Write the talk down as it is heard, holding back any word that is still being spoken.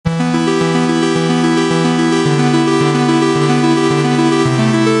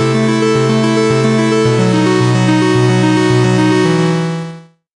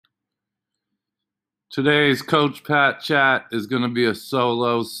Today's Coach Pat Chat is going to be a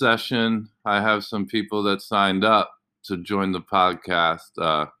solo session. I have some people that signed up to join the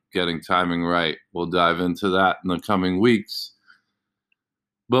podcast, getting timing right. We'll dive into that in the coming weeks.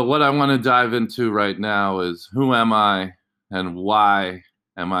 But what I want to dive into right now is who am I and why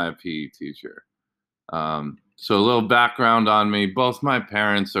am I a PE teacher? So a little background on me. Both my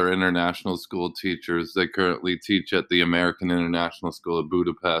parents are international school teachers. They currently teach at the American International School of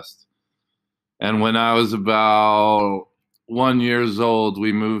Budapest. And when I was about 1 year old,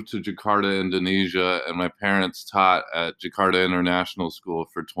 we moved to Jakarta, Indonesia, and my parents taught at Jakarta International School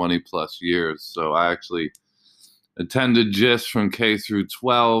for 20 plus years. So I actually attended GIS from K through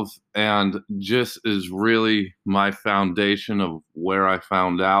 12, and GIS is really my foundation of where I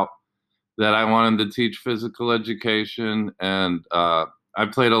found out that I wanted to teach physical education. And I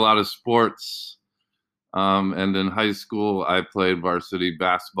played a lot of sports. And in high school, I played varsity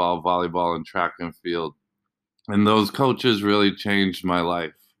basketball, volleyball, and track and field. And those coaches really changed my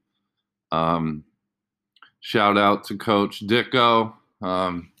life. Shout out to Coach Dicko.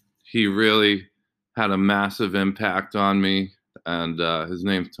 He really had a massive impact on me. And his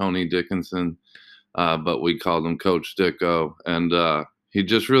name's Tony Dickinson, but we called him Coach Dicko. And he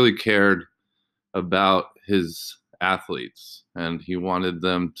just really cared about his athletes, and he wanted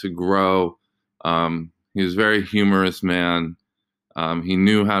them to grow. He was a very humorous man. He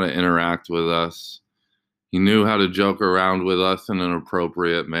knew how to interact with us. He knew how to joke around with us in an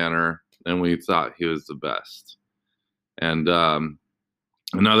appropriate manner, and we thought he was the best. And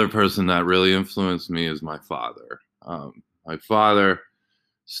another person that really influenced me is my father. My father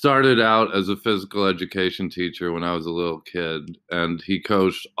started out as a physical education teacher when I was a little kid, and he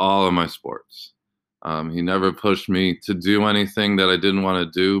coached all of my sports. He never pushed me to do anything that I didn't want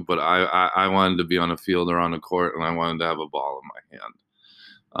to do, but I wanted to be on a field or on a court, and I wanted to have a ball in my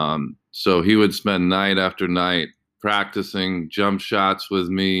hand. So he would spend night after night practicing jump shots with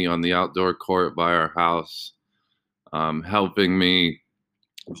me on the outdoor court by our house, helping me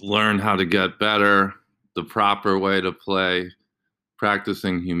learn how to get better, the proper way to play,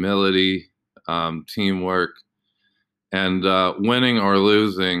 practicing humility, teamwork, and winning or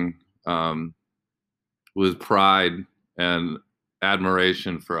losing with pride and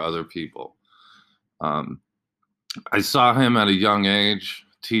admiration for other people. I saw him at a young age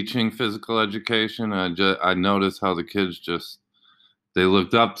teaching physical education. And I noticed how the kids they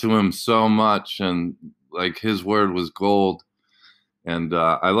looked up to him so much, and like his word was gold. And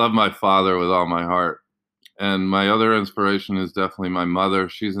I love my father with all my heart. And my other inspiration is definitely my mother.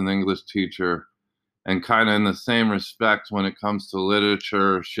 She's an English teacher, and kind of in the same respect when it comes to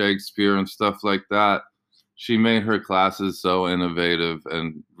literature, Shakespeare and stuff like that. She made her classes so innovative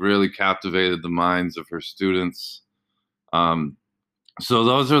and really captivated the minds of her students. So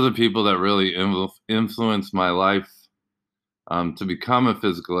those are the people that really influenced my life to become a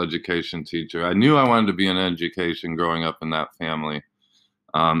physical education teacher. I knew I wanted to be in education growing up in that family,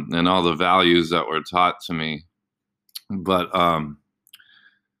 and all the values that were taught to me. But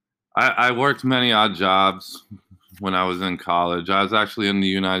I worked many odd jobs when I was in college. I was actually in the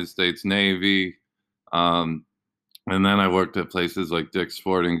United States Navy. And then I worked at places like Dick's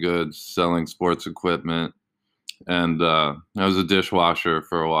Sporting Goods, selling sports equipment. And I was a dishwasher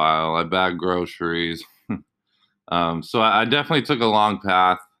for a while. I bagged groceries. So I definitely took a long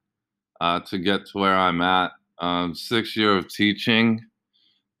path to get to where I'm at. 6 years of teaching,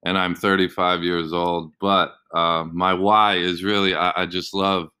 and I'm 35 years old. But my why is really, I just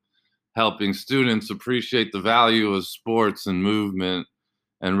love helping students appreciate the value of sports and movement,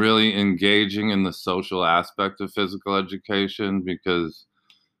 and really engaging in the social aspect of physical education. Because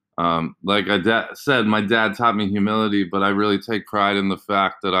like I said, my dad taught me humility, but I really take pride in the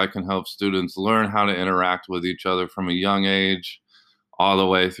fact that I can help students learn how to interact with each other from a young age all the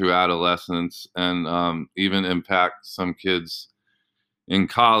way through adolescence, and even impact some kids in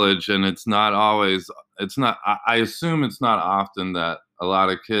college. And it's not, I assume it's not often that a lot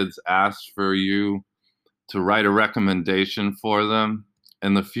of kids ask for you to write a recommendation for them.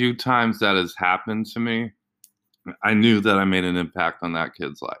 And the few times that has happened to me, I knew that I made an impact on that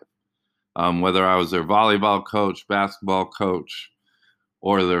kid's life. Whether I was their volleyball coach, basketball coach,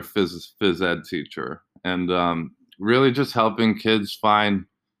 or their phys ed teacher. And really just helping kids find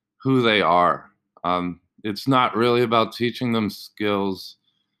who they are. It's not really about teaching them skills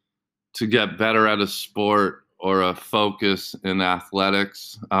to get better at a sport or a focus in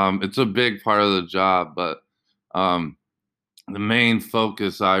athletics. It's a big part of the job, but the main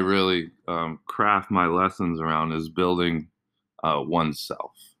focus I really craft my lessons around is building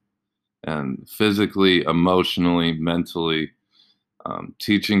oneself, and physically, emotionally, mentally,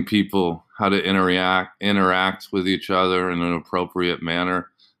 teaching people how to interact with each other in an appropriate manner,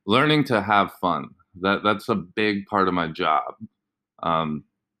 learning to have fun. That's a big part of my job. Um,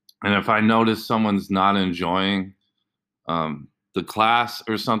 and if I notice someone's not enjoying the class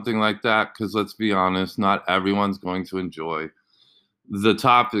or something like that, because let's be honest, not everyone's going to enjoy the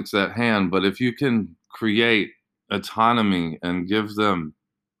topics at hand. But if you can create autonomy and give them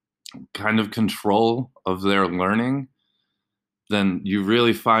kind of control of their learning, then you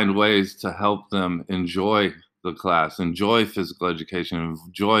really find ways to help them enjoy the class, enjoy physical education,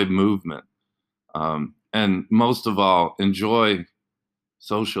 enjoy movement, and most of all, enjoy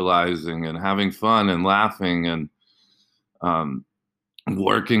socializing and having fun and laughing and um,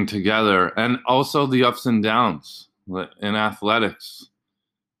 working together, and also the ups and downs in athletics.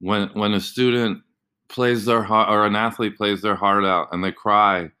 When a student plays their heart, or an athlete plays their heart out and they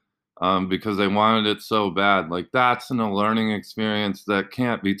cry because they wanted it so bad, like that's a learning experience that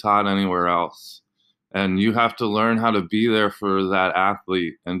can't be taught anywhere else. And you have to learn how to be there for that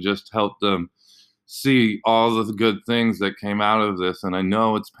athlete and just help them see all the good things that came out of this. And I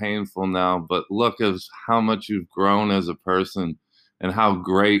know it's painful now, but look at how much you've grown as a person and how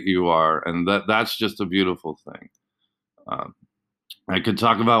great you are. And that's just a beautiful thing. Um, I could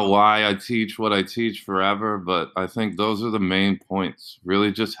talk about why I teach what I teach forever, but I think those are the main points.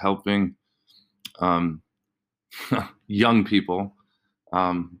 Really just helping um, young people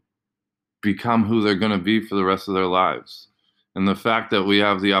um, become who they're going to be for the rest of their lives. And the fact that we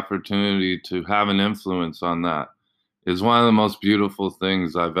have the opportunity to have an influence on that is one of the most beautiful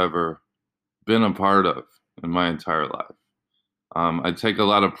things I've ever been a part of in my entire life. I take a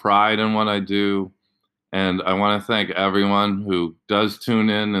lot of pride in what I do. And I want to thank everyone who does tune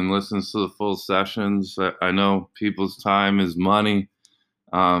in and listens to the full sessions. I know people's time is money,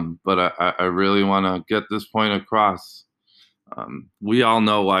 but I really want to get this point across. We all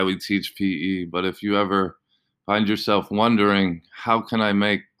know why we teach PE, but if you ever find yourself wondering, how can I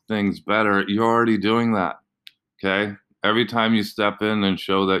make things better? You're already doing that, okay? Every time you step in and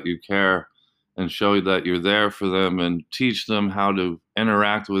show that you care and show that you're there for them and teach them how to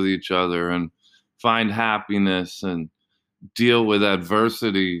interact with each other and find happiness and deal with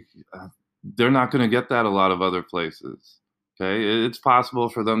adversity, they're not going to get that a lot of other places. Okay. It's possible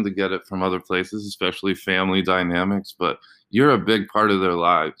for them to get it from other places, especially family dynamics, but you're a big part of their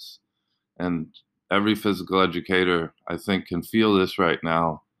lives. And every physical educator, I think, can feel this right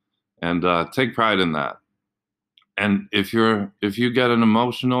now and take pride in that. And if you get an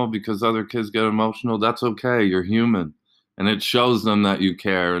emotional because other kids get emotional, that's okay. You're human. And it shows them that you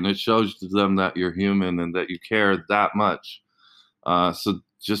care, and it shows them that you're human and that you care that much. So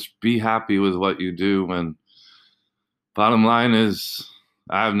just be happy with what you do. And bottom line is,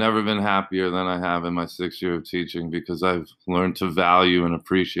 I've never been happier than I have in my 6 year of teaching, because I've learned to value and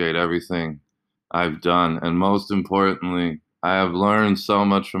appreciate everything I've done. And most importantly, I have learned so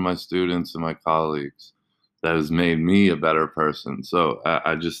much from my students and my colleagues that has made me a better person. So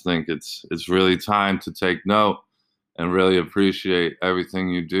I just think it's really time to take note and really appreciate everything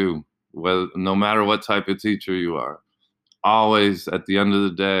you do, whether no matter what type of teacher you are. Always at the end of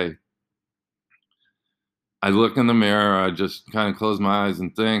the day, I look in the mirror, I just kind of close my eyes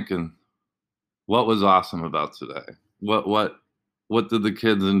and think, and what was awesome about today? What did the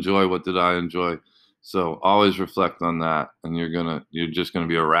kids enjoy? What did I enjoy? So always reflect on that, and you're just gonna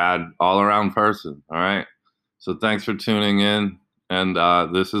be a rad all around person. All right. So thanks for tuning in, and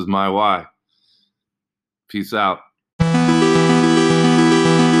this is my why. Peace out.